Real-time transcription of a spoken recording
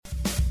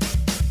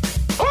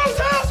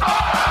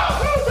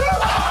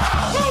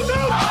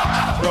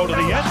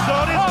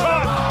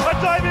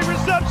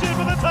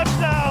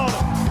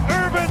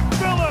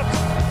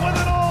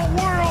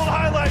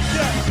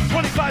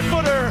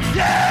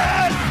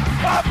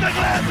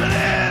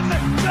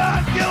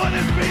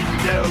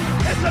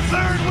the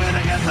third win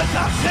against the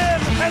top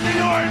 10, and the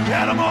Orange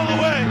had them all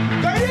the way.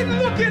 They didn't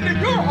look into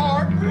your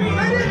heart.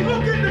 They didn't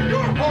look into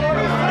your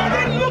heart. They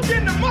didn't look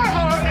into my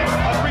heart.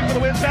 A 3 for the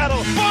win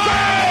battle.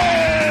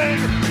 Bang!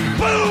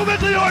 Boom! As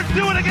the Orange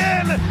do it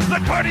again.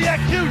 The cardiac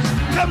juice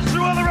comes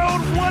through on the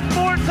road one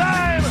more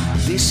time.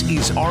 This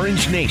is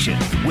Orange Nation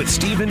with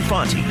Stephen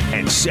Fonte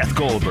and Seth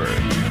Goldberg.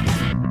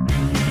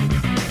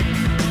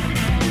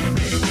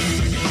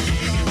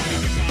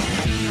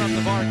 From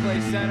the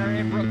Barclay Center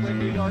in Brooklyn,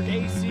 New York,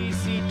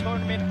 ACC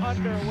tournament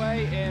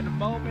underway in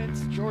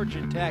moments.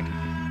 Georgia Tech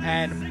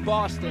and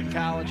Boston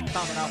College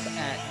coming up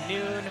at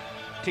noon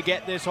to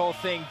get this whole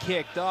thing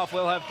kicked off.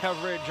 We'll have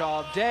coverage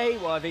all day.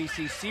 We'll have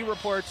ACC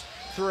reports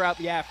throughout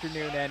the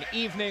afternoon and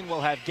evening.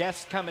 We'll have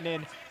guests coming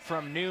in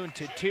from noon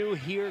to 2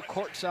 here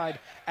courtside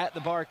at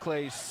the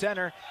Barclays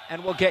Center,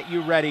 and we'll get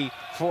you ready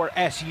for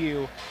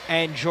SU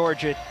and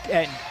Georgia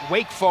and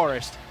Wake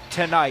Forest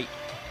tonight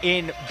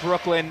in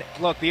Brooklyn.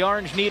 Look, the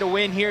Orange need a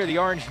win here. The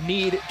Orange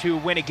need to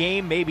win a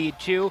game, maybe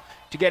two,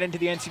 to get into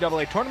the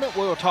NCAA tournament.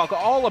 We'll talk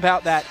all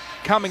about that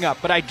coming up,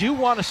 but I do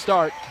want to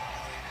start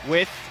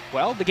with,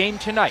 well, the game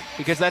tonight,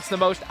 because that's the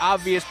most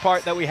obvious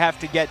part that we have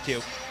to get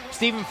to.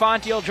 Stephen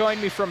Fonte will join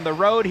me from the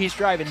road. He's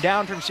driving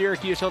down from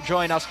Syracuse. He'll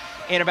join us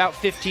in about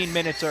 15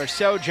 minutes or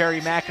so.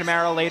 Jerry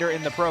McNamara later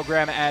in the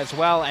program as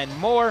well, and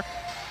more.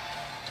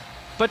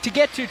 But to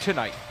get to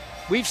tonight,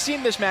 we've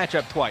seen this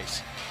matchup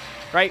twice,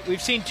 right?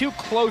 We've seen two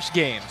close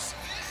games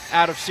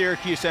out of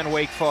Syracuse and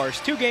Wake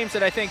Forest. Two games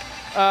that I think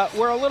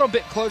were a little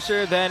bit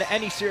closer than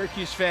any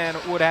Syracuse fan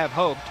would have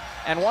hoped.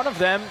 And one of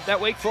them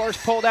that Wake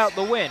Forest pulled out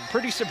the win.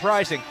 Pretty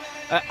surprising,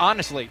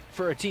 honestly,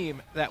 for a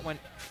team that went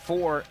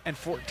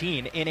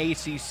 4-14 in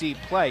ACC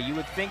play. You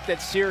would think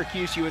that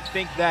Syracuse, you would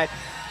think that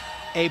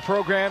a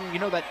program,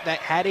 that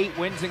had 8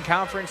 wins in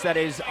conference, that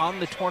is on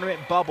the tournament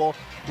bubble,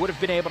 would have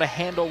been able to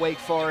handle Wake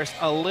Forest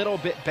a little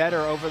bit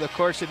better over the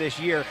course of this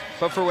year.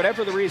 But for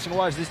whatever the reason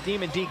was, this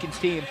Demon Deacons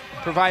team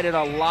provided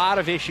a lot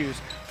of issues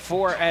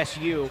for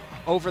SU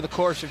over the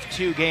course of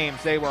 2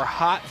 games. They were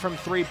hot from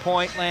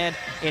three-point land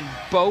in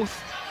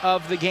both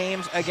of the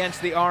games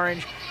against the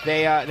Orange.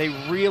 They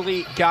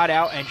really got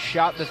out and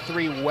shot the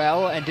three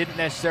well and didn't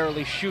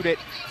necessarily shoot it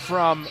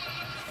from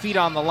feet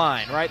on the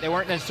line, right? They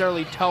weren't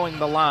necessarily towing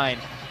the line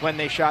when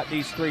they shot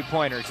these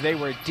three-pointers. They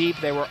were deep,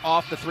 they were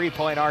off the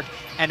three-point arc,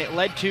 and it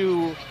led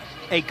to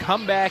a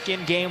comeback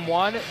in Game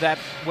 1 that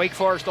Wake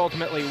Forest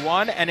ultimately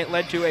won, and it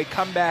led to a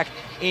comeback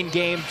in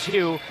Game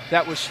 2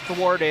 that was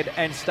thwarted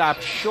and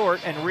stopped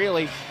short. And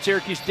really,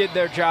 Syracuse did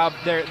their job,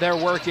 their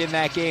work in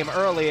that game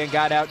early and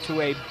got out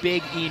to a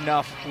big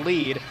enough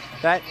lead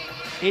that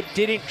it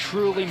didn't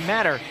truly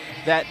matter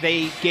that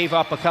they gave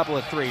up a couple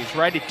of threes,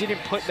 right? It didn't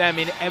put them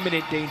in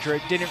imminent danger.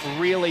 It didn't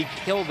really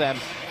kill them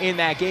in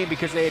that game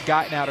because they had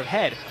gotten out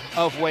ahead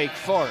of Wake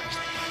Forest.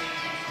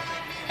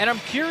 And I'm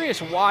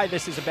curious why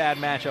this is a bad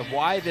matchup,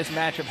 why this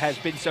matchup has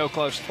been so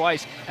close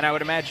twice, and I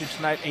would imagine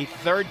tonight a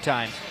third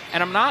time.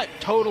 And I'm not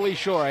totally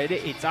sure.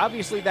 It's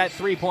obviously that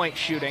three-point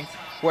shooting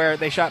where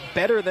they shot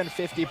better than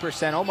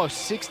 50%,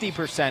 almost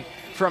 60%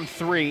 from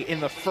three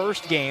in the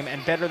first game,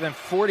 and better than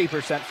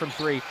 40% from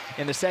three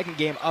in the second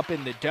game up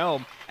in the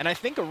Dome. And I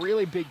think a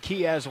really big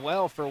key as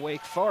well for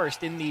Wake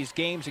Forest in these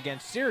games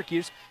against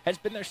Syracuse has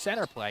been their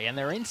center play and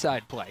their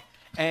inside play.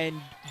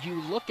 And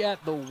you look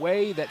at the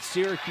way that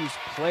Syracuse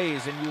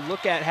plays, and you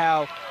look at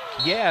how,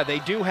 yeah, they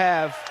do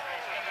have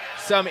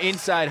some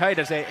inside height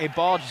as a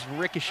ball just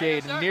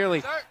ricocheted and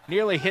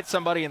nearly hit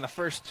somebody in the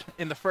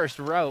first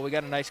row. We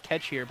got a nice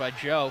catch here by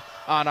Joe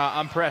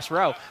on press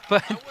row,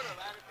 but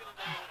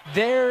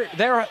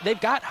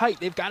they've got height.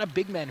 They've got a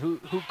big man who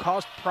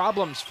caused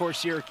problems for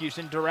Syracuse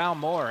in Darrell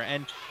Moore.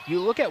 And you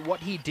look at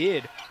what he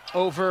did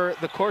over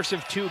the course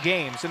of 2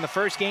 games. In the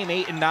first game,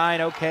 8 and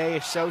 9,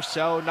 okay,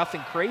 so,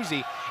 nothing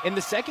crazy. In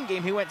the second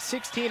game, he went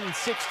 16 and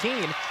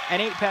 16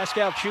 and ate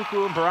Pascal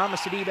Chukwu and Barama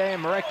Sidibe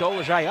and Marek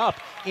Dolajai up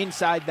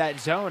inside that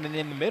zone and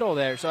in the middle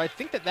there. So I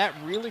think that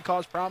really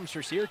caused problems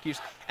for Syracuse.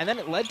 And then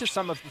it led to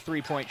some of the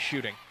three-point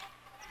shooting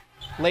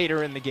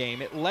later in the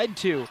game. It led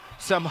to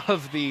some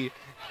of the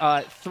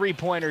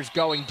three-pointers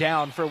going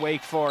down for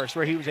Wake Forest,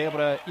 where he was able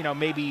to,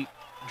 maybe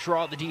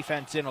draw the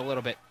defense in a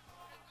little bit.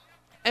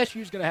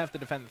 SU's going to have to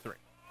defend the three,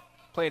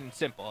 plain and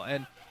simple.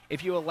 And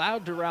if you allow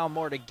Darrell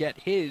Moore to get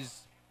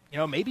his,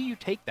 maybe you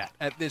take that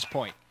at this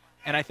point.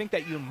 And I think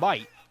that you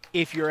might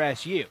if you're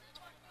SU.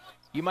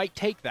 You might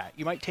take that.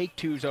 You might take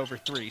 2s over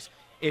 3s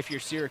if you're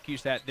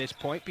Syracuse at this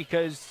point,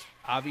 because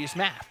obvious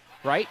math,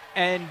 right?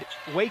 And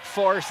Wake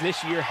Forest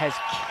this year has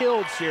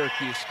killed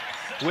Syracuse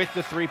with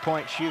the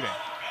three-point shooting.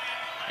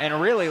 And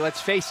really,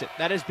 let's face it,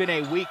 that has been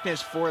a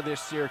weakness for this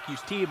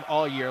Syracuse team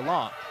all year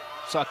long.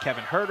 Saw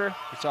Kevin Herter,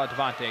 we saw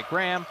Devontae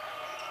Graham,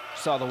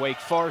 saw the Wake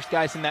Forest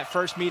guys in that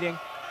first meeting,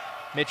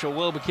 Mitchell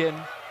Wilbekin,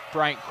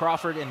 Bryant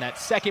Crawford in that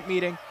second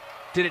meeting,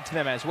 did it to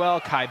them as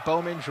well. Kai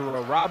Bowman,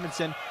 Jerome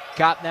Robinson,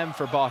 got them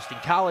for Boston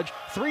College.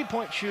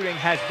 Three-point shooting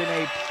has been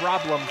a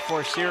problem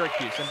for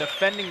Syracuse, and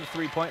defending the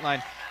three-point line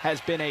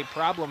has been a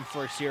problem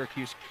for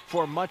Syracuse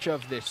for much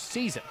of this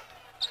season.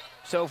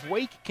 So if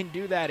Wake can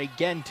do that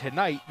again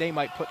tonight, they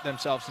might put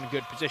themselves in a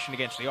good position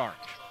against the Orange.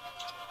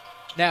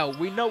 Now,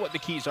 we know what the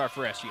keys are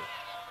for SU,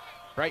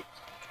 right?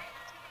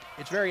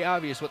 It's very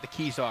obvious what the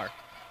keys are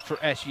for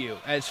SU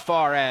as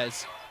far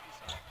as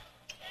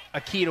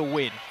a key to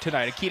win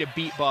tonight, a key to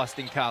beat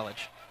Boston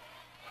College.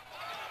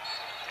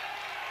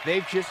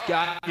 They've just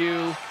got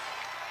to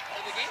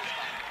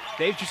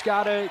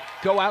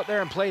go out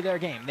there and play their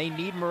game. They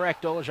need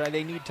Marek Dolezaj.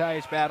 They need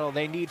Tyus Battle.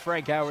 They need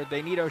Frank Howard.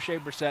 They need O'Shea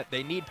Brissett.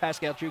 They need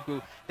Pascal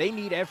Chukwu. They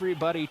need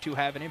everybody to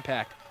have an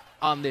impact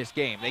on this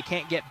game. They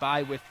can't get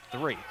by with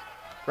 3,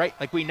 right?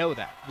 Like, we know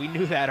that. We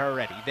knew that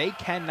already. They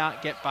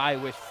cannot get by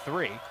with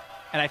 3.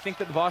 And I think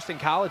that the Boston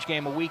College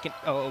game a week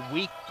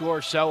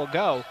or so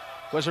ago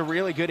was a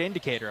really good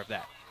indicator of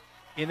that.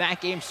 In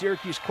that game,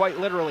 Syracuse quite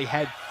literally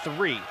had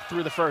 3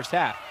 through the first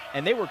half,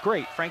 and they were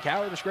great. Frank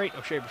Howard was great.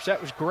 O'Shea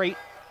Brissett was great.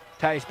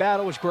 Tyus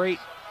Battle was great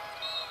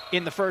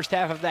in the first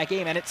half of that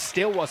game, and it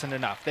still wasn't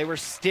enough. They were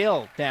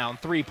still down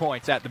 3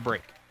 points at the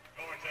break.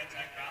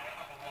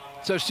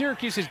 So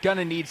Syracuse is going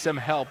to need some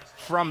help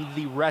from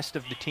the rest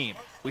of the team.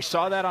 We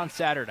saw that on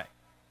Saturday.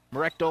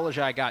 Marek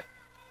Dolezaj got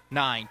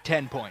 9,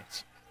 10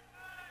 points.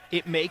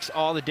 It makes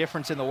all the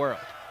difference in the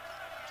world.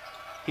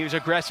 He was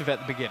aggressive at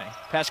the beginning.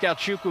 Pascal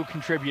Chukwu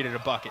contributed a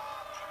bucket.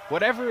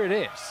 Whatever it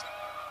is,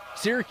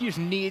 Syracuse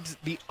needs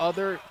the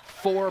other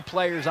 4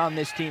 players on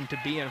this team to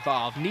be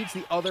involved, needs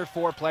the other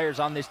 4 players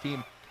on this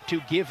team to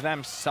give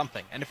them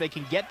something. And if they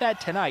can get that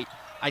tonight,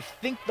 I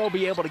think they'll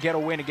be able to get a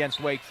win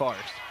against Wake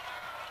Forest.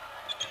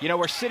 You know,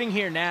 we're sitting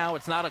here now.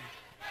 It's not a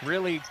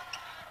really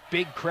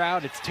big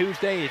crowd. It's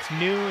Tuesday. It's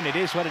noon. It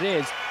is what it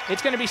is.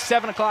 It's going to be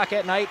 7 o'clock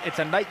at night. It's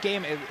a night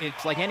game.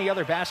 It's like any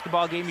other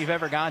basketball game you've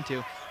ever gone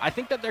to. I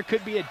think that there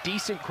could be a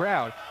decent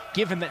crowd,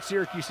 given that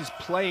Syracuse is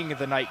playing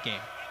the night game,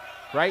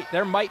 right?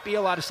 There might be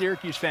a lot of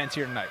Syracuse fans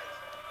here tonight.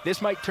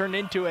 This might turn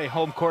into a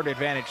home court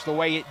advantage the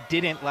way it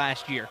didn't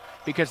last year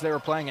because they were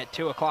playing at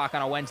 2 o'clock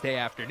on a Wednesday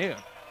afternoon.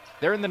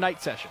 They're in the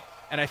night session,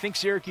 and I think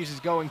Syracuse is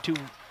going to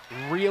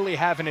really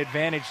have an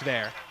advantage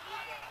there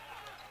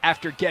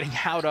after getting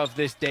out of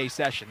this day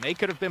session. They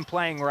could have been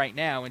playing right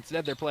now.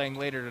 Instead, they're playing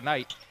later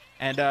tonight.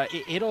 And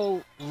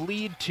it'll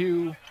lead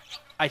to,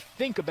 I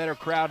think, a better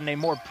crowd and a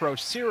more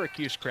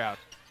pro-Syracuse crowd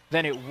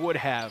than it would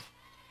have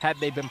had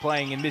they been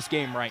playing in this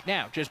game right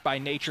now, just by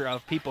nature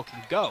of people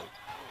can go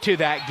to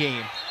that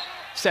game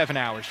 7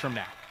 hours from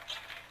now.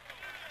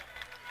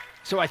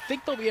 So I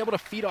think they'll be able to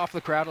feed off the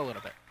crowd a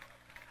little bit.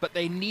 But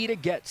they need to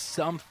get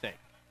something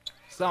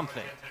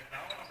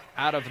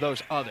out of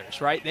those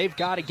others, right? They've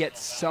got to get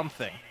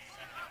something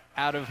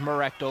out of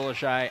Marek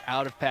Dolezaj,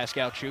 out of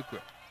Pascal Chukwu.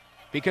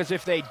 Because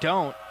if they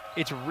don't,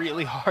 it's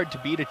really hard to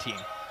beat a team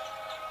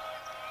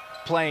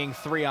playing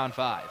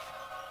 3-on-5.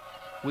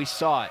 We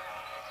saw it.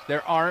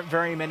 There aren't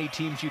very many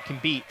teams you can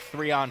beat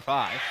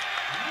 3-on-5.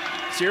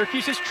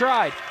 Syracuse has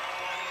tried.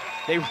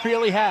 They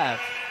really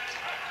have.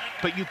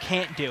 But you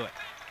can't do it.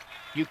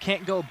 You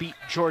can't go beat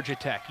Georgia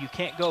Tech. You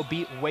can't go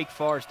beat Wake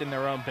Forest in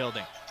their own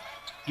building.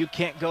 You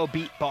can't go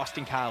beat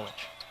Boston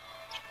College.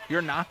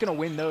 You're not going to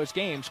win those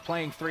games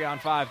playing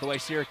 3-on-5 the way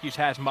Syracuse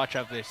has much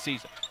of this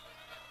season.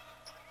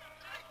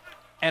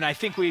 And I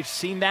think we've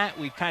seen that.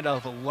 We've kind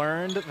of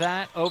learned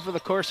that over the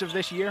course of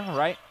this year,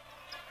 right?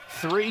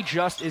 3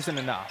 just isn't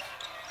enough,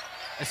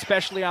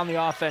 especially on the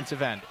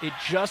offensive end. It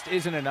just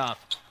isn't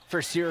enough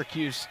for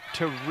Syracuse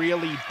to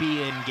really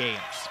be in games.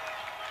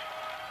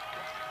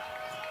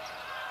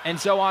 And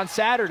so on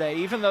Saturday,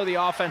 even though the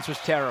offense was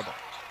terrible,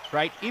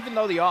 right? Even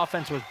though the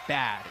offense was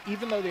bad,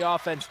 even though the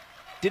offense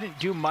didn't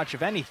do much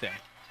of anything,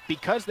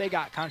 because they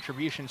got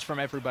contributions from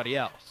everybody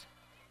else,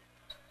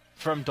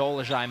 from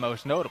Dolezaj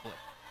most notably,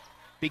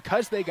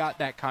 because they got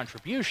that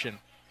contribution,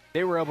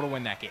 they were able to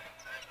win that game.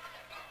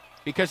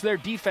 Because their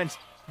defense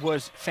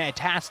was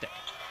fantastic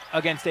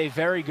against a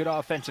very good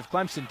offensive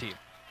Clemson team,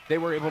 they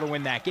were able to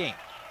win that game.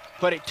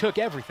 But it took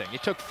everything.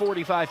 It took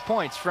 45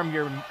 points from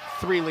your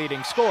 3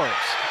 leading scorers.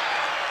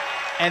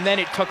 And then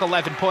it took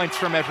 11 points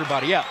from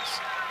everybody else.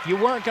 You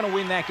weren't going to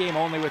win that game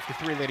only with the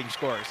 3 leading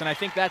scorers. And I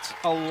think that's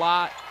a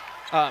lot,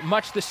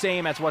 much the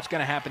same as what's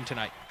going to happen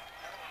tonight.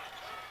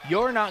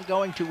 You're not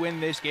going to win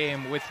this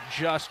game with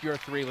just your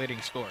 3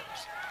 leading scorers.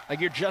 Like,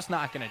 you're just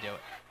not going to do it.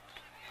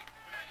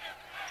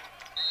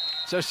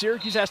 So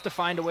Syracuse has to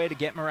find a way to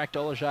get Marek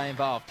Dolezaj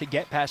involved, to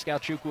get Pascal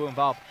Chukwu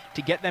involved,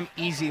 to get them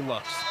easy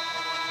looks.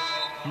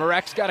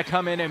 Marek's got to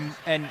come in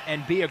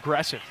and be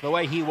aggressive the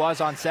way he was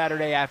on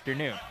Saturday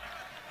afternoon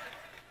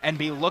and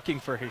be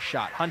looking for his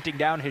shot, hunting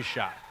down his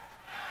shot,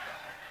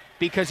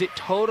 because it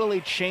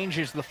totally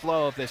changes the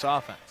flow of this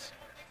offense.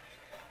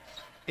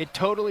 It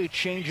totally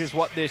changes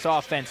what this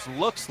offense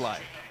looks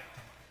like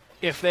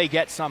if they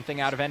get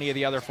something out of any of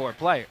the other 4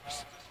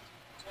 players.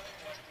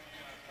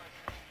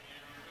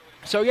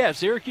 So yeah,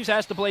 Syracuse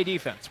has to play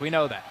defense. We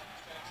know that.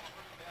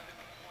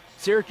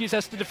 Syracuse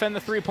has to defend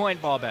the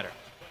 3-point ball better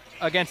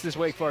against this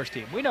Wake Forest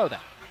team. We know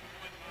that.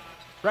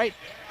 Right?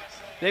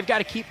 They've got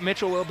to keep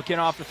Mitchell Wilbekin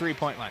off the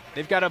 3-point line.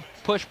 They've got to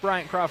push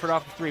Bryant Crawford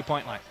off the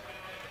 3-point line.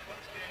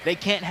 They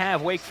can't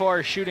have Wake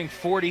Forest shooting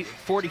 40,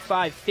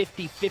 45,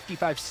 50,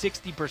 55,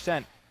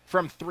 60%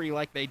 from three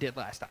like they did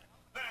last time.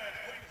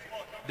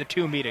 The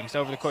two meetings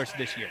over the course of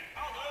this year.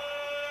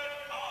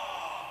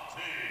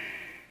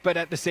 But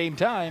at the same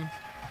time,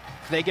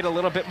 if they get a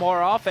little bit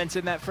more offense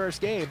in that first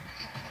game,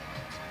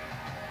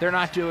 they're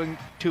not doing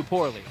too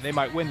poorly. They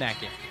might win that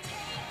game.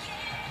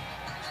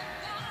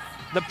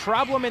 The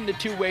problem in the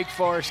two Wake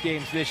Forest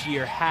games this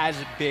year has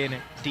been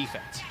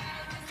defense.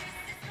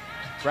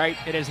 Right?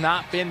 It has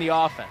not been the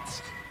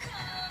offense.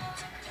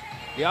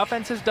 The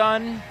offense has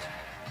done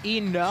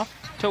enough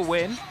to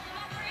win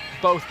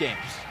both games.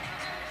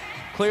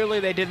 Clearly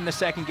they did in the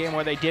second game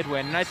where they did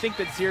win, and I think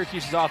that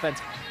Syracuse's offense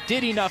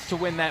did enough to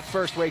win that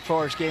first Wake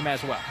Forest game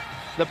as well.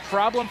 The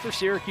problem for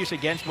Syracuse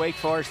against Wake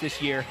Forest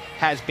this year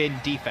has been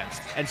defense,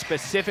 and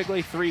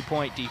specifically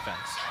three-point defense.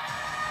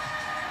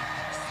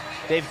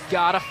 They've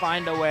got to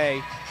find a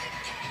way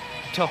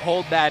to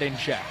hold that in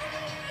check.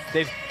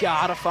 They've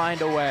got to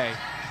find a way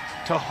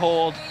to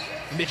hold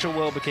Mitchell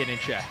Wilbekin in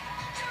check,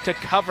 to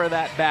cover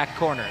that back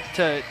corner,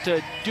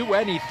 to do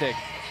anything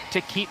to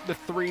keep the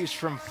threes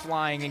from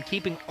flying and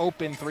keeping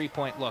open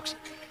three-point looks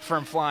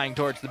from flying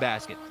towards the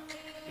basket.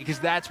 Because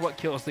that's what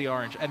kills the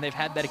Orange, and they've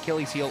had that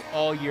Achilles heel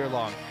all year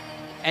long.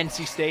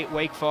 NC State,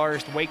 Wake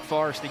Forest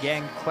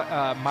again,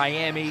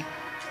 Miami,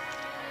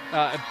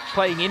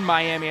 playing in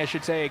Miami, I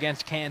should say,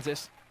 against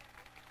Kansas,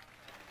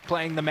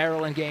 playing the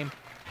Maryland game.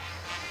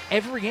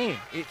 Every game,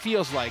 it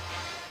feels like,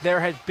 there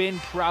has been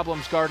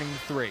problems guarding the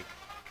three.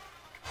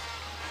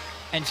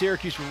 And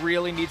Syracuse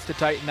really needs to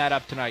tighten that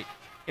up tonight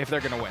if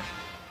they're going to win.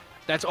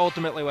 That's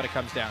ultimately what it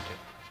comes down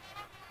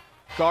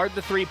to. Guard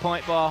the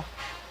three-point ball,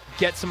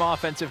 get some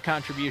offensive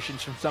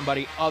contributions from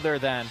somebody other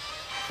than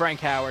Frank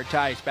Howard,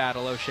 Tyus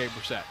Battle, O'Shea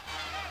Brissett.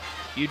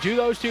 You do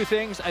those two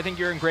things, I think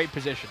you're in great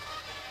position.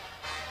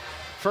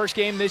 First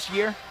game this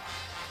year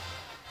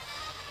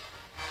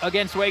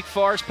against Wake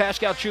Forest,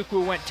 Pascal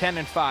Chukwu went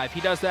 10-5.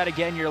 He does that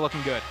again, you're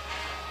looking good.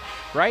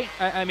 Right?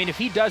 I mean, if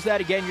he does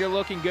that again, you're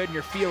looking good and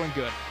you're feeling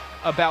good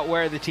about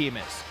where the team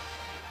is.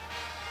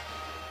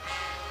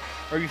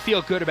 Or you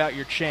feel good about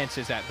your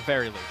chances at the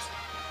very least.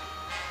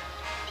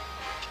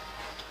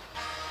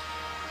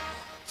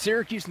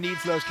 Syracuse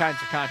needs those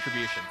kinds of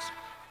contributions.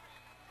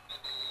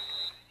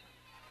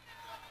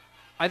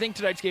 I think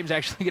tonight's game is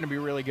actually going to be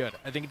really good.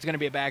 I think it's going to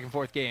be a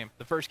back-and-forth game.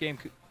 The first game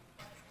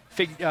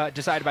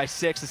decided by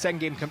 6. The second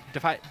game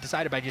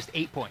decided by just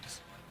 8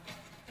 points.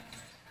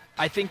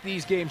 I think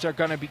these games are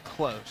going to be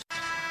close.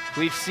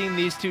 We've seen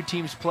these two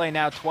teams play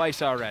now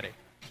twice already.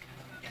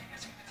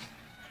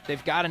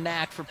 They've got a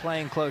knack for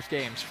playing close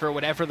games for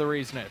whatever the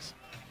reason is.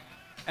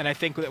 And I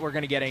think that we're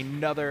going to get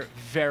another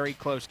very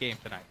close game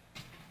tonight.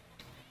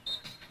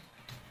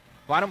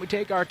 Why don't we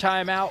take our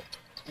time out?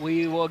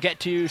 We will get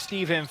to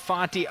Stephen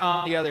Fonte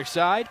on the other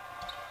side.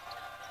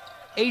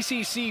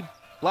 ACC,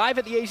 live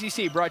at the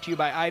ACC, brought to you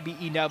by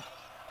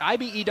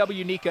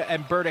IBEW Nika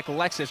and Burdick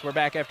Lexus. We're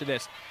back after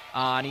this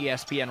on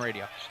ESPN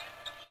Radio.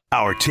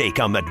 Our take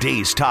on the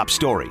day's top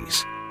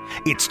stories.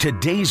 It's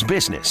Today's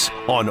Business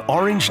on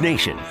Orange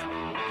Nation.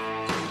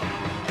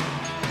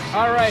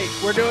 All right,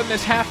 we're doing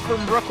this half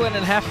from Brooklyn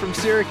and half from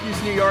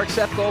Syracuse, New York.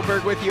 Seth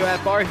Goldberg with you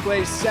at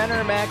Barclay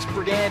Center. Max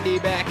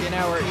Brigandy back in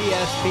our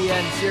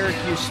ESPN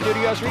Syracuse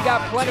studios. We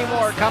got plenty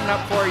more coming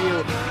up for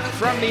you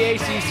from the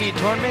ACC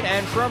tournament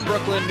and from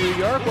Brooklyn, New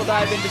York. We'll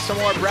dive into some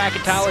more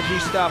bracketology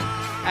stuff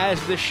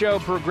as the show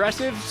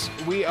progresses.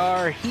 We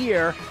are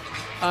here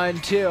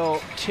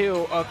until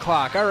 2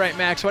 o'clock. All right,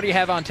 Max, what do you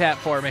have on tap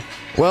for me?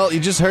 Well,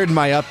 you just heard in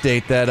my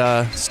update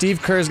that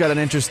Steve Kerr's got an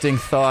interesting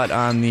thought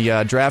on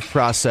the draft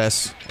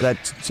process, that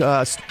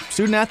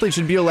student-athletes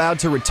should be allowed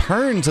to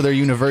return to their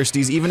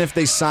universities even if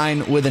they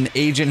sign with an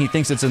agent. He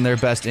thinks it's in their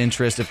best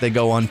interest if they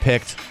go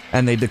unpicked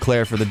and they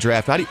declare for the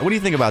draft. What do you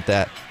think about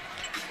that?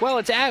 Well,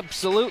 it's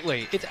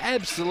absolutely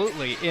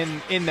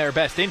in their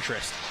best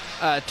interest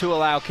to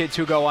allow kids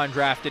who go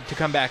undrafted to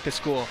come back to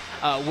school.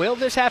 Will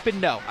this happen?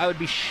 No. I would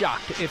be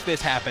shocked if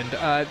this happened.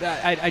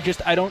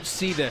 I don't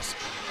see this.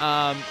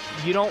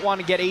 You don't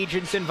want to get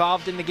agents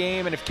involved in the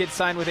game, and if kids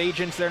sign with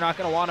agents, they're not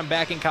going to want them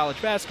back in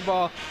college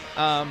basketball.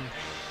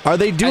 Are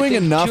they doing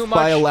enough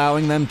by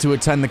allowing them to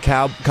attend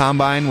the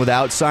combine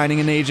without signing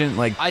an agent?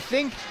 I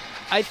think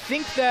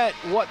that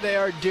what they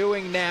are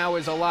doing now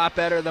is a lot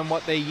better than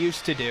what they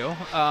used to do.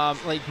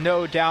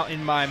 No doubt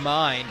in my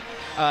mind.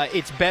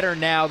 It's better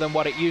now than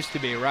what it used to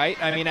be,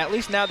 right? I mean, at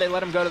least now they let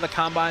them go to the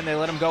combine, they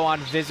let them go on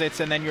visits,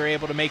 and then you're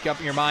able to make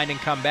up your mind and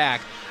come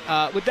back.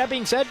 With that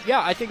being said,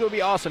 yeah, I think it would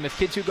be awesome if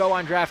kids who go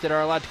undrafted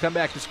are allowed to come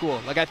back to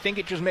school. I think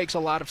it just makes a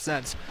lot of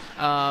sense.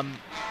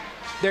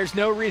 There's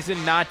no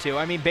reason not to.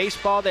 I mean,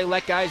 baseball, they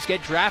let guys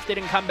get drafted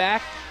and come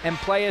back and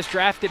play as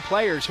drafted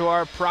players who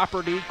are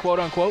property,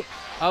 quote-unquote,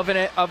 of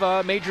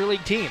a major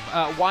league team.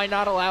 Why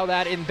not allow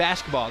that in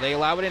basketball? They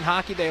allow it in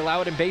hockey. They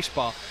allow it in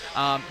baseball.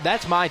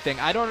 That's my thing.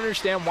 I don't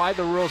understand why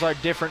the rules are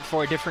different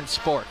for different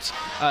sports.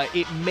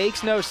 It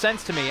makes no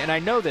sense to me, and I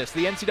know this.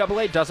 The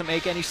NCAA doesn't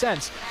make any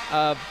sense,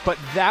 but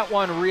that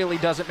one really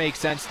doesn't make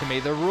sense to me.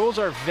 The rules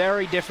are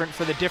very different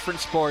for the different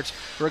sports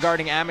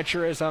regarding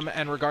amateurism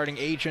and regarding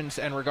agents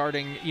and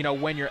regarding,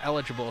 when you're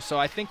eligible. So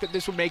I think that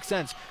this would make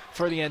sense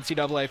for the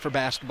NCAA for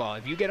basketball.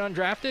 If you get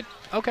undrafted,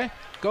 okay,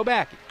 go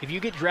back. If you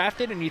get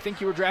drafted and you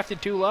think you were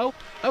drafted too low,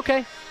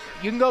 okay,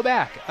 you can go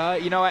back.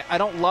 I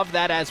don't love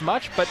that as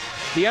much, but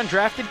the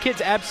undrafted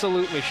kids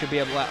absolutely should be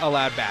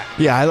allowed back.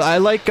 Yeah, I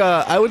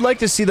would like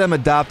to see them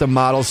adopt a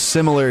model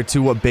similar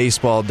to what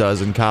baseball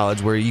does in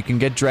college, where you can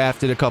get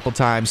drafted a couple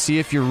times, see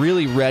if you're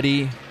really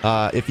ready,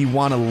 if you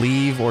want to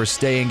leave or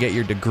stay and get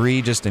your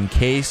degree just in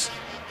case.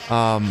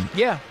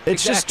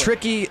 It's just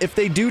tricky. If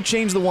they do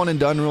change the one and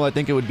done rule, I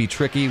think it would be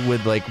tricky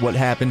with what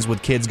happens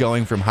with kids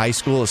going from high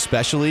school,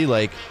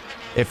 especially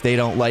if they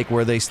don't like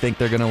where they think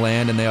they're going to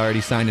land and they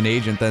already signed an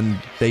agent, then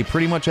they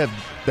pretty much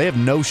have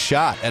no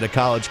shot at a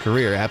college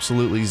career,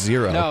 absolutely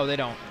zero. No, they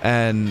don't.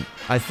 And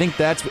I think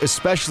that's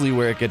especially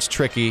where it gets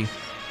tricky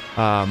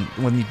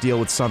when you deal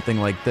with something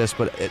like this.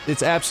 But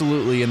it's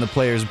absolutely in the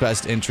player's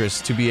best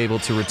interest to be able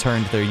to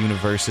return to their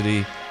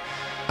university.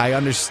 I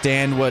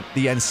understand what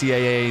the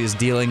NCAA is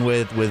dealing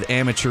with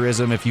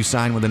amateurism if you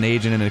sign with an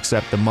agent and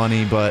accept the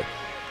money, but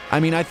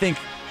I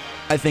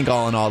think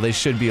all in all, they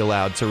should be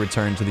allowed to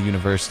return to the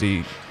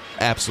university.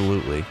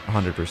 Absolutely,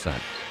 100%.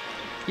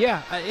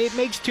 Yeah, it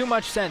makes too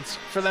much sense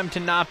for them to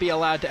not be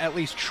allowed to at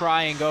least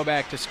try and go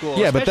back to school.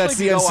 Yeah, but that's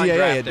the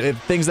NCAA.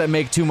 Things that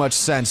make too much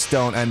sense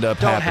don't end up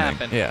happening.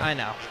 Don't happen. Yeah. I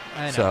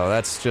know. So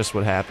that's just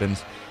what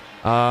happens.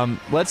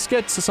 Let's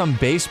get to some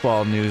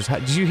baseball news.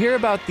 Did you hear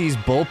about these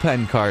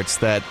bullpen carts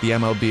that the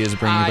MLB is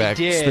bringing back? I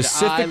did.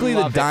 Specifically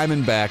the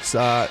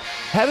Diamondbacks.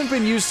 Haven't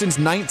been used since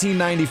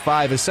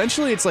 1995.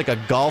 Essentially, it's like a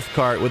golf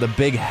cart with a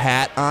big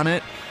hat on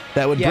it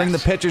that would bring the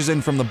pitchers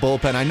in from the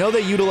bullpen. I know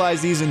they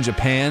utilize these in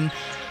Japan,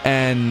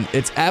 and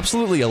it's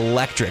absolutely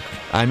electric.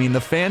 I mean, the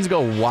fans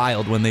go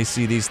wild when they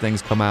see these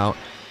things come out.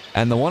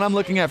 And the one I'm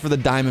looking at for the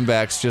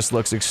Diamondbacks just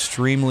looks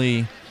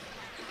extremely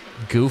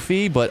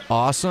goofy but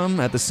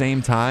awesome at the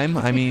same time.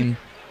 I mean,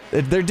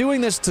 they're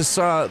doing this to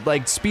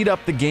speed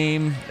up the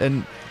game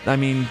and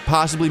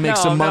possibly make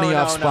some money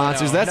off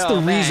sponsors. That's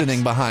the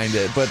reasoning behind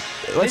it. But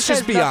let's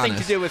just be honest. This has nothing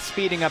to do with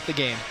speeding up the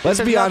game.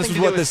 Let's be honest with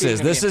what this is.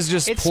 This is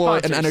just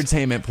an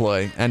entertainment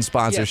ploy and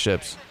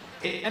sponsorships. Yes.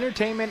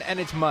 Entertainment and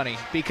it's money,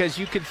 because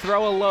you could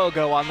throw a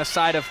logo on the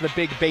side of the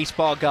big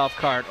baseball golf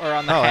cart or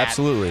on the hat.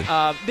 Absolutely.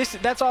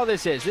 That's all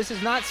this is. This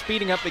is not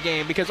speeding up the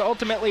game, because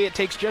ultimately it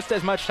takes just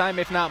as much time,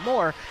 if not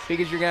more,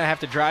 because you're going to have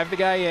to drive the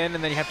guy in,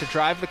 and then you have to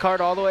drive the cart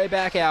all the way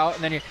back out,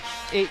 and then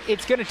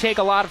it's going to take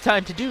a lot of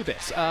time to do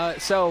this.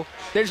 So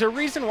there's a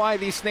reason why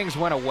these things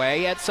went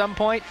away at some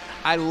point.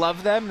 I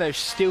love them. They're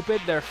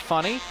stupid. They're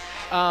funny.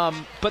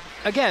 But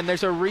again,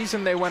 there's a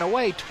reason they went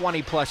away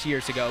 20 plus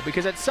years ago,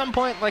 because at some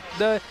point,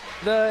 the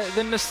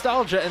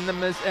nostalgia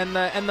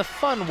and the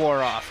fun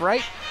wore off,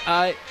 right?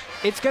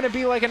 It's going to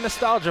be like a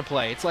nostalgia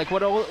play. It's like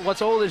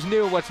what's old is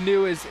new. What's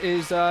new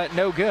is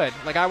no good.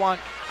 I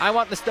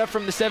want the stuff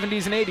from the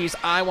 70s and 80s.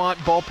 I want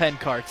bullpen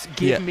carts.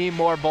 Give me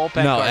more bullpen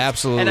carts. No,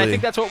 absolutely. And I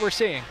think that's what we're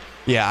seeing.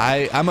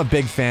 Yeah, I'm a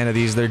big fan of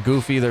these. They're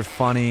goofy. They're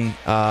funny.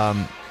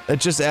 It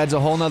just adds a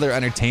whole nother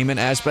entertainment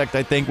aspect,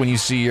 I think, when you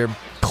see your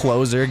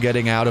closer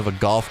getting out of a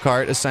golf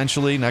cart,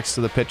 essentially, next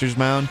to the pitcher's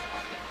mound.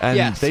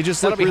 And they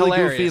just look really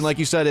goofy. And like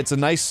you said,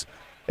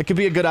 it could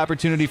be a good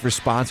opportunity for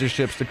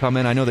sponsorships to come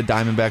in. I know the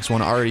Diamondbacks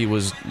one already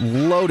was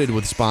loaded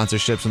with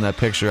sponsorships in that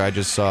picture I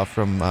just saw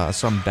from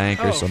some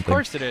bank or something. Of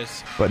course it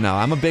is. But no,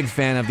 I'm a big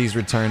fan of these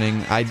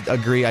returning. I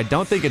agree. I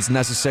don't think it's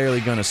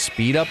necessarily going to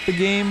speed up the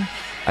game.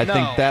 I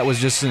think that was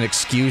just an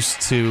excuse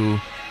to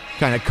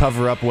kind of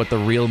cover up what the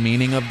real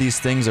meaning of these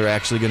things are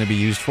actually going to be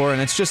used for,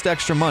 and it's just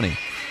extra money,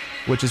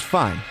 which is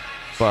fine.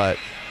 But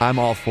I'm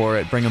all for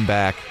it. Bring them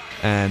back.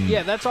 And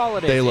yeah, that's all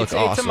it is. They look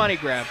awesome. It's a money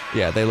grab.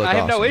 Yeah, they look awesome. I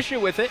have no issue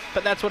with it,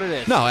 but that's what it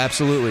is. No,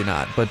 absolutely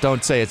not. But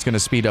don't say it's going to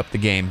speed up the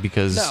game,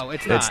 because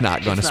it's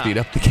not going to speed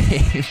up the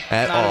game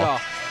at all.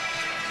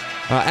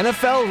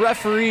 NFL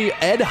referee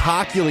Ed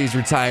Hockley's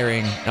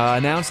retiring.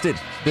 Announced it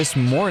this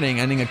morning,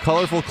 ending a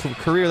colorful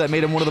career that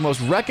made him one of the most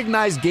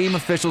recognized game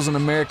officials in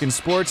American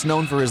sports.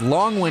 Known for his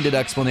long-winded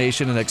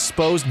explanation and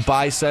exposed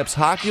biceps,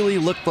 Hockley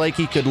looked like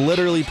he could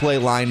literally play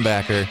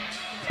linebacker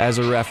as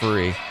a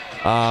referee.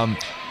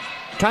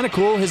 Kind of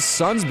cool. His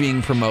son's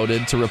being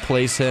promoted to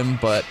replace him,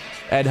 but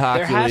Ed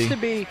Hockley...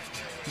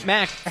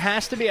 There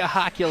has to be a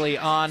Hockley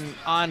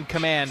on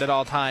command at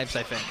all times,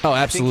 I think. Oh,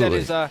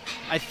 absolutely.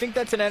 I think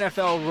that's an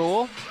NFL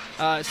rule.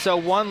 So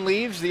one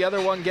leaves, the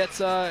other one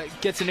gets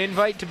an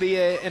invite to be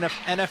an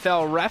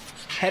NFL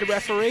head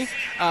referee.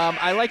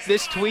 I like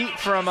this tweet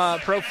from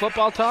Pro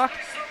Football Talk.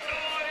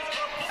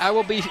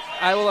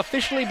 I will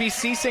officially be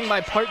ceasing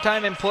my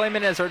part-time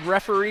employment as a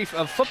referee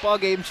of football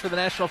games for the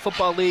National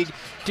Football League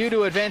due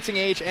to advancing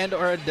age and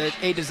or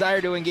a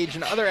desire to engage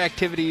in other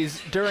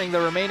activities during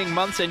the remaining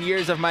months and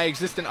years of my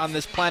existence on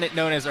this planet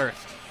known as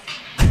Earth.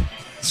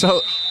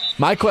 So,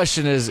 my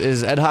question is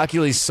Ed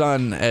Hockley's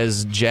son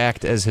as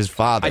jacked as his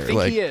father? I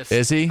think he is.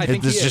 Is he? I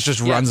think this he is.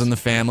 just runs in the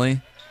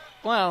family?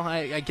 Well,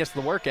 I guess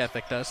the work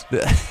ethic does.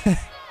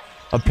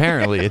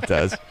 Apparently it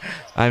does.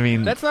 I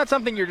mean, that's not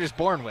something you're just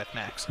born with,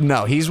 Max.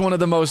 No, he's one of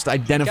the most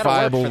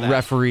identifiable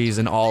referees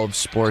in all of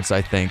sports,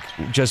 I think,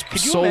 just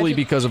solely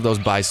because of those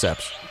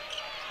biceps.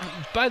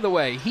 By the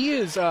way, he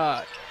is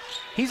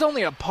he's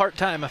only a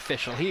part-time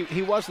official.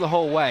 He was the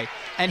whole way.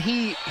 And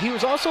he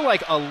was also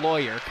like a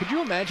lawyer. Could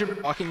you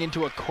imagine walking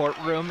into a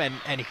courtroom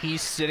and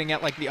he's sitting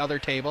at like the other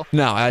table?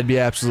 No, I'd be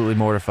absolutely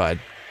mortified.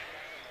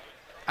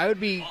 I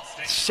would be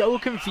so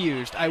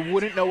confused. I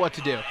wouldn't know what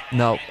to do.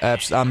 No,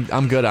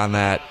 I'm good on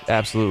that.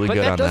 Absolutely good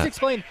on that.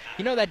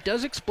 That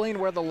does explain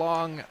where the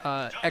long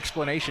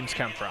explanations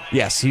come from.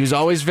 Yes, he was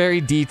always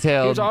very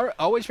detailed. He was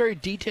always very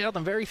detailed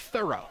and very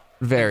thorough.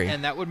 Very.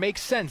 And that would make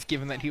sense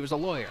given that he was a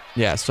lawyer.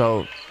 Yeah,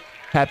 so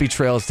happy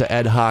trails to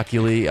Ed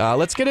Hockley.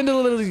 Let's get into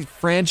the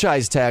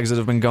franchise tags that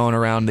have been going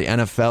around the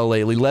NFL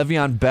lately.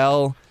 Le'Veon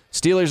Bell,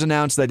 Steelers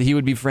announced that he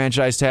would be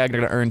franchise tagged.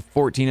 They're going to earn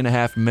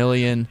 $14.5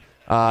 million.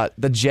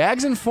 The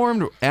Jags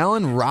informed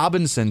Allen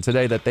Robinson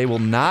today that they will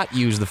not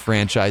use the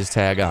franchise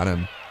tag on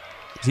him.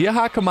 Is he a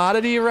hot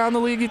commodity around the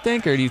league, you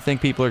think, or do you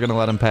think people are going to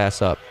let him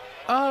pass up?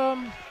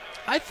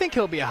 I think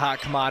he'll be a hot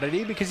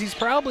commodity because he's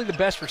probably the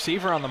best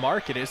receiver on the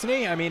market, isn't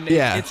he? I mean,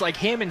 it's like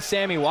him and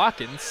Sammy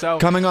Watkins. So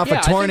coming off a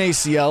torn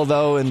ACL,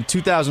 though, in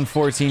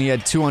 2014 he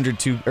has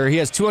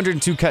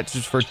 202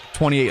 catches for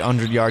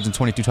 2,800 yards and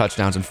 22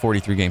 touchdowns in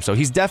 43 games. So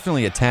he's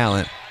definitely a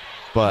talent.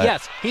 But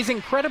yes, he's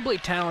incredibly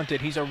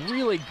talented. He's a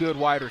really good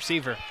wide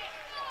receiver.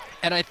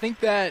 And I think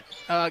that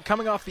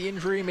coming off the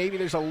injury, maybe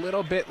there's a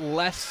little bit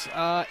less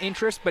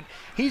interest, but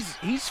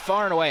he's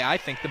far and away, I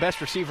think, the best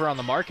receiver on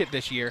the market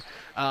this year.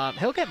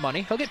 He'll get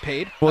money. He'll get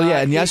paid. Well, yeah,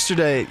 and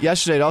yesterday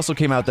it also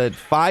came out that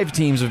 5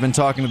 teams have been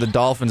talking to the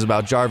Dolphins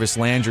about Jarvis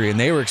Landry, and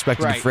they were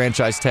expected to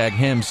franchise tag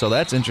him, so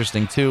that's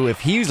interesting, too. If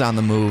he's on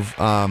the move,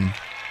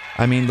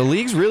 I mean, the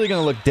league's really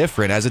going to look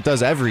different, as it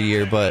does every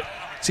year, but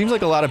it seems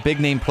like a lot of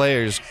big-name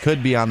players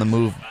could be on the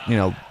move,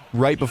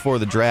 right before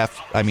the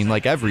draft, I mean,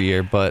 like every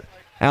year, but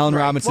Allen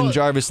Robinson,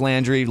 Jarvis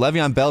Landry.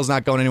 Le'Veon Bell's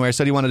not going anywhere.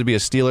 Said he wanted to be a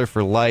Steeler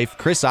for life.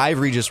 Chris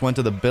Ivory just went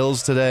to the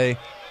Bills today.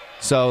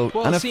 So,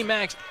 see,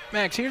 Max,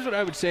 here's what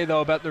I would say, though,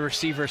 about the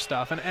receiver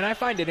stuff, and I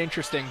find it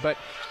interesting, but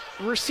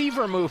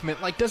receiver movement,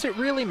 does it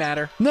really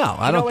matter? No,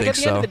 I don't think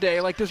so. At the end of the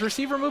day, does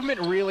receiver movement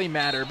really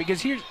matter?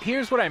 Because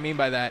here's what I mean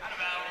by that.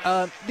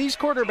 These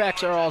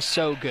quarterbacks are all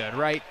so good,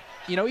 right?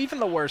 Even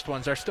the worst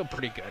ones are still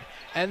pretty good.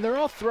 And they're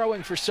all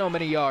throwing for so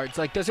many yards.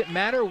 Does it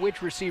matter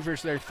which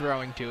receivers they're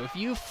throwing to? If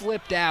you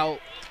flipped out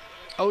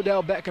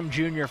Odell Beckham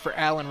Jr. for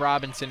Allen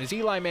Robinson, is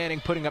Eli Manning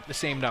putting up the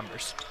same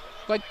numbers?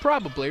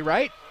 Probably,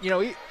 right?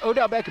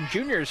 Odell Beckham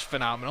Jr. is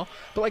phenomenal,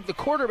 but the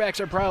quarterbacks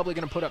are probably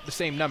going to put up the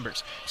same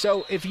numbers.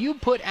 So if you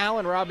put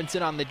Allen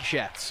Robinson on the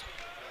Jets,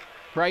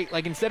 right,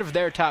 instead of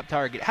their top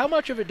target, how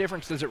much of a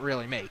difference does it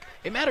really make?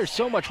 It matters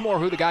so much more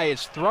who the guy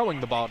is throwing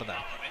the ball to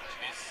them.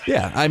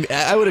 Yeah,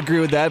 I would agree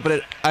with that,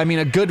 but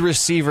a good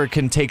receiver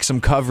can take some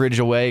coverage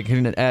away,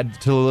 can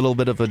add to a little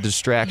bit of a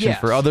distraction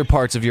for other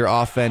parts of your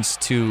offense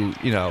to,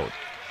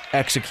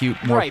 execute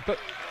more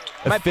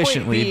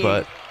efficiently.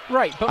 But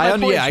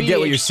I get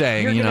what you're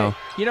saying.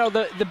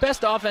 The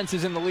best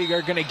offenses in the league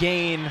are going to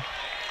gain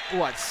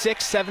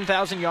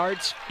 6,000-7,000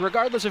 yards,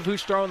 regardless of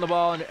who's throwing the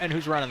ball and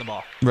who's running the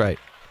ball. Right.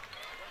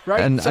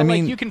 And so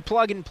you can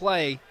plug and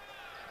play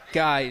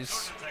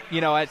guys,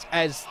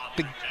 as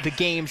the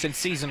games and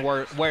season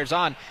wears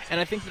on. And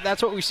I think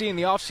that's what we see in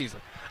the offseason.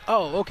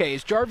 Oh, okay,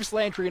 is Jarvis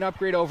Landry an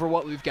upgrade over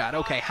what we've got?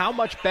 Okay, how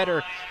much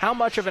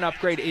of an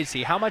upgrade is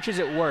he? How much is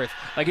it worth?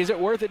 Is it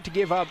worth it to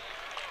give up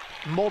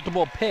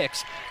multiple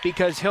picks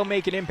because he'll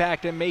make an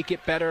impact and make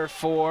it better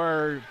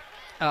for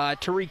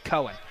Tariq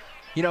Cohen?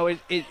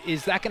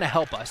 Is that going to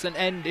help us?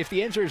 And if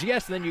the answer is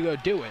yes, then you go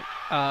do it.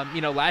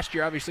 Last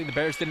year, obviously, the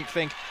Bears didn't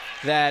think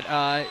that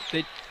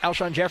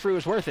Alshon Jeffrey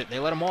was worth it. They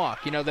let him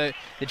walk. The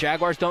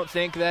Jaguars don't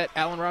think that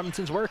Allen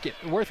Robinson's worth it.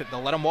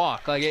 They'll let him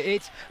walk. But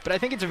I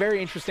think it's a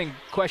very interesting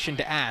question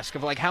to ask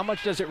of how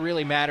much does it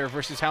really matter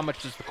versus how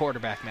much does the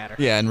quarterback matter?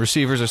 Yeah, and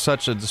receivers are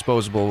such a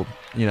disposable,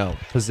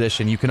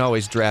 position. You can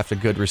always draft a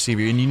good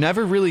receiver, and you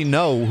never really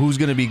know who's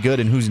going to be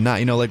good and who's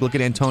not. Look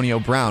at Antonio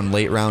Brown,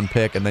 late round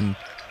pick, and then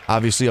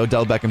obviously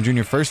Odell Beckham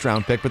Jr. first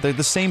round pick, but they're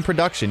the same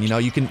production.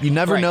 You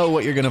never know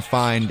what you're going to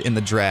find in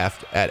the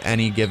draft at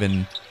any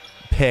given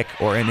pick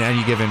or in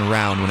any given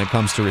round when it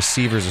comes to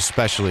receivers,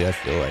 especially, I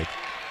feel like.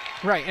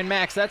 Right, and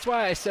Max, that's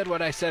why I said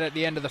what I said at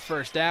the end of the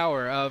first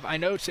hour of I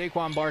know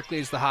Saquon Barkley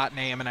is the hot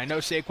name, and I know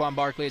Saquon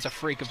Barkley is a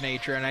freak of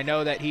nature, and I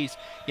know that he's,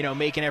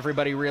 making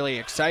everybody really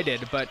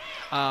excited, but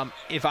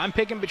if I'm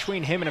picking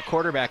between him and a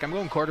quarterback, I'm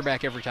going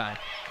quarterback every time.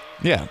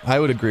 Yeah, I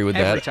would agree with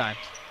that. Every time.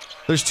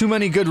 There's too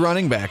many good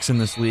running backs in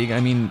this league.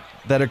 I mean,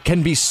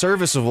 can be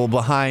serviceable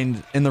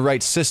behind in the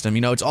right system.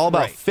 It's all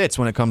about fits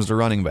when it comes to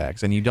running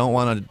backs, and you don't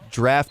want to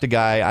draft a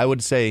guy. I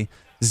would say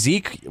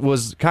Zeke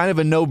was kind of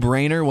a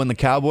no-brainer when the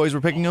Cowboys were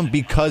picking him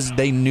because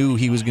they knew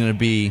he was going to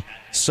be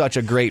such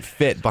a great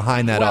fit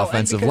behind that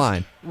offensive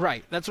line.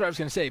 Right, that's what I was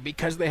going to say.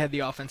 Because they had the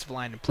offensive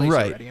line in place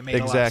already, it made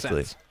a lot of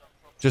sense.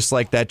 Just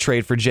like that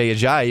trade for Jay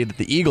Ajayi that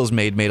the Eagles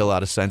made a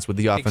lot of sense with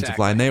the offensive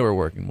line they were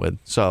working with.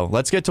 So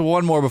let's get to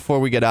one more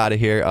before we get out of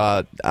here.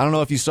 I don't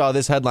know if you saw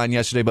this headline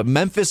yesterday, but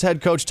Memphis head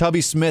coach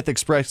Tubby Smith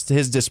expressed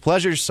his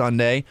displeasure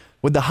Sunday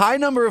with the high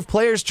number of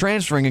players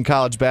transferring in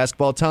college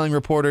basketball, telling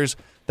reporters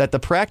that the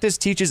practice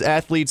teaches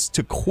athletes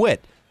to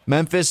quit.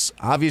 Memphis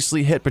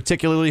obviously hit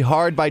particularly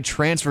hard by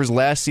transfers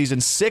last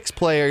season. 6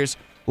 players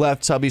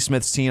left Tubby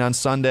Smith's team on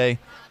Sunday.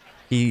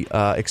 He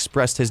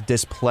expressed his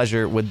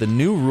displeasure with the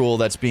new rule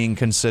that's being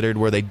considered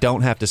where they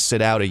don't have to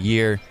sit out a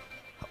year.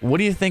 What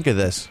do you think of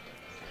this?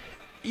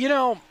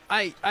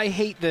 I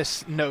hate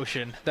this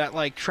notion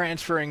that,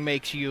 transferring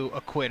makes you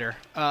a quitter.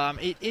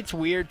 It's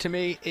weird to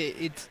me.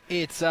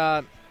 It's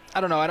I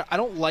don't know. I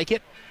don't like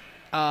it.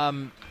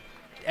 And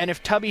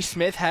if Tubby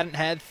Smith hadn't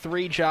had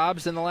 3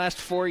 jobs in the last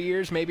 4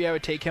 years, maybe I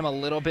would take him a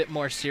little bit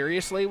more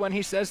seriously when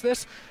he says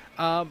this.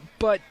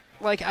 But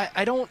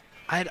I don't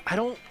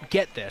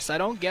get this. I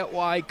don't get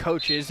why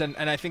coaches, and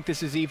I think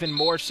this is even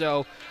more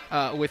so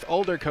with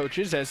older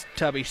coaches, as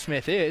Tubby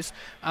Smith is,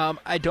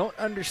 I don't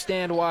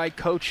understand why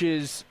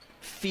coaches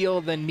feel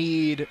the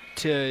need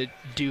to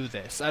do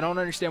this. I don't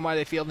understand why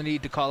they feel the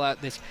need to call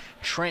out this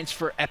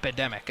transfer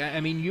epidemic. I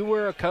mean, you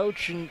were a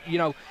coach, and,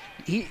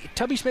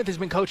 Tubby Smith has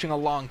been coaching a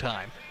long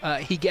time.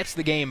 He gets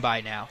the game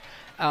by now.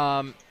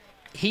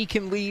 He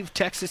can leave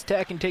Texas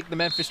Tech and take the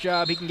Memphis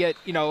job. He can get,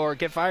 or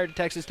get fired at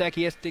Texas Tech.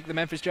 He has to take the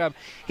Memphis job.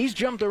 He's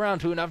jumped around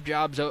to enough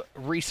jobs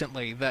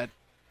recently that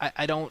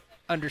I don't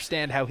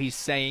understand how he's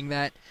saying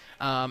that.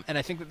 And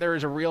I think that there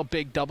is a real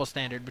big double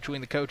standard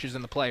between the coaches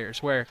and the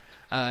players where,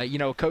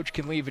 a coach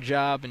can leave a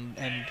job and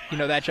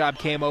that job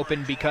came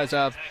open because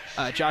of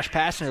Josh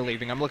Pastner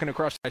leaving. I'm looking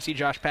across. I see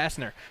Josh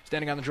Pastner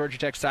standing on the Georgia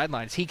Tech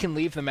sidelines. He can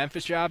leave the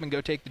Memphis job and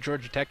go take the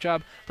Georgia Tech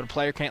job, but a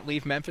player can't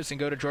leave Memphis and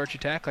go to Georgia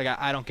Tech?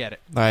 I don't get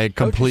it. I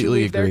completely coaches who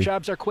leave agree. Their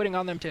jobs are quitting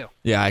on them too.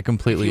 Yeah, I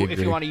completely agree. If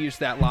you want to use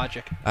that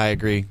logic. I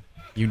agree.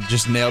 You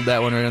just nailed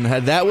that one right on the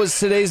head. That was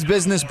today's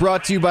business,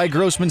 brought to you by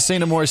Grossman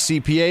St. Amour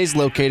CPAs,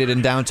 located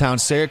in downtown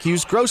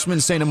Syracuse. Grossman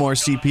St. Amour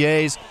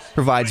CPAs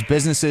provides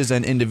businesses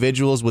and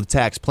individuals with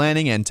tax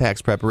planning and tax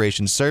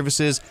preparation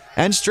services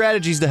and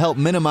strategies to help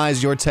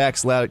minimize your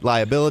tax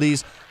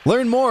liabilities.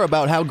 Learn more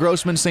about how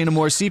Grossman St.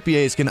 Amour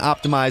CPAs can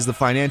optimize the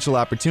financial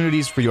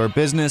opportunities for your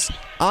business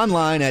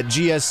online at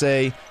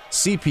gsacpas.com.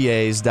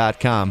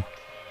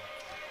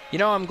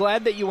 I'm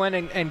glad that you went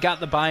and got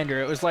the binder.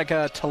 It was like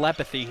a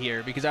telepathy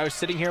here because I was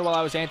sitting here while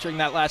I was answering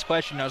that last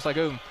question. I was like,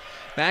 ooh,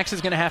 Max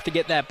is going to have to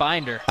get that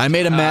binder. I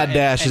made a mad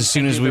dash as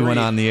soon as we went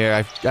on the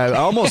air. I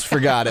almost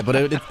forgot it,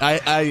 but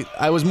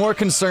I was more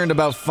concerned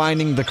about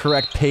finding the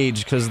correct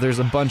page because there's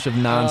a bunch of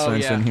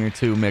nonsense in here,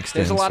 too, mixed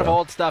there's in. There's a lot of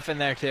old stuff in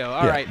there, too.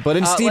 All right. But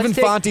in Stephen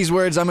Fonte's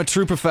words, I'm a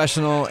true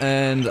professional,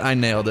 and I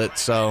nailed it,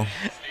 so...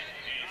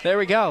 There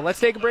we go. Let's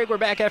take a break. We're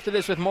back after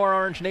this with more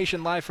Orange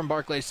Nation live from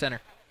Barclays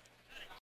Center.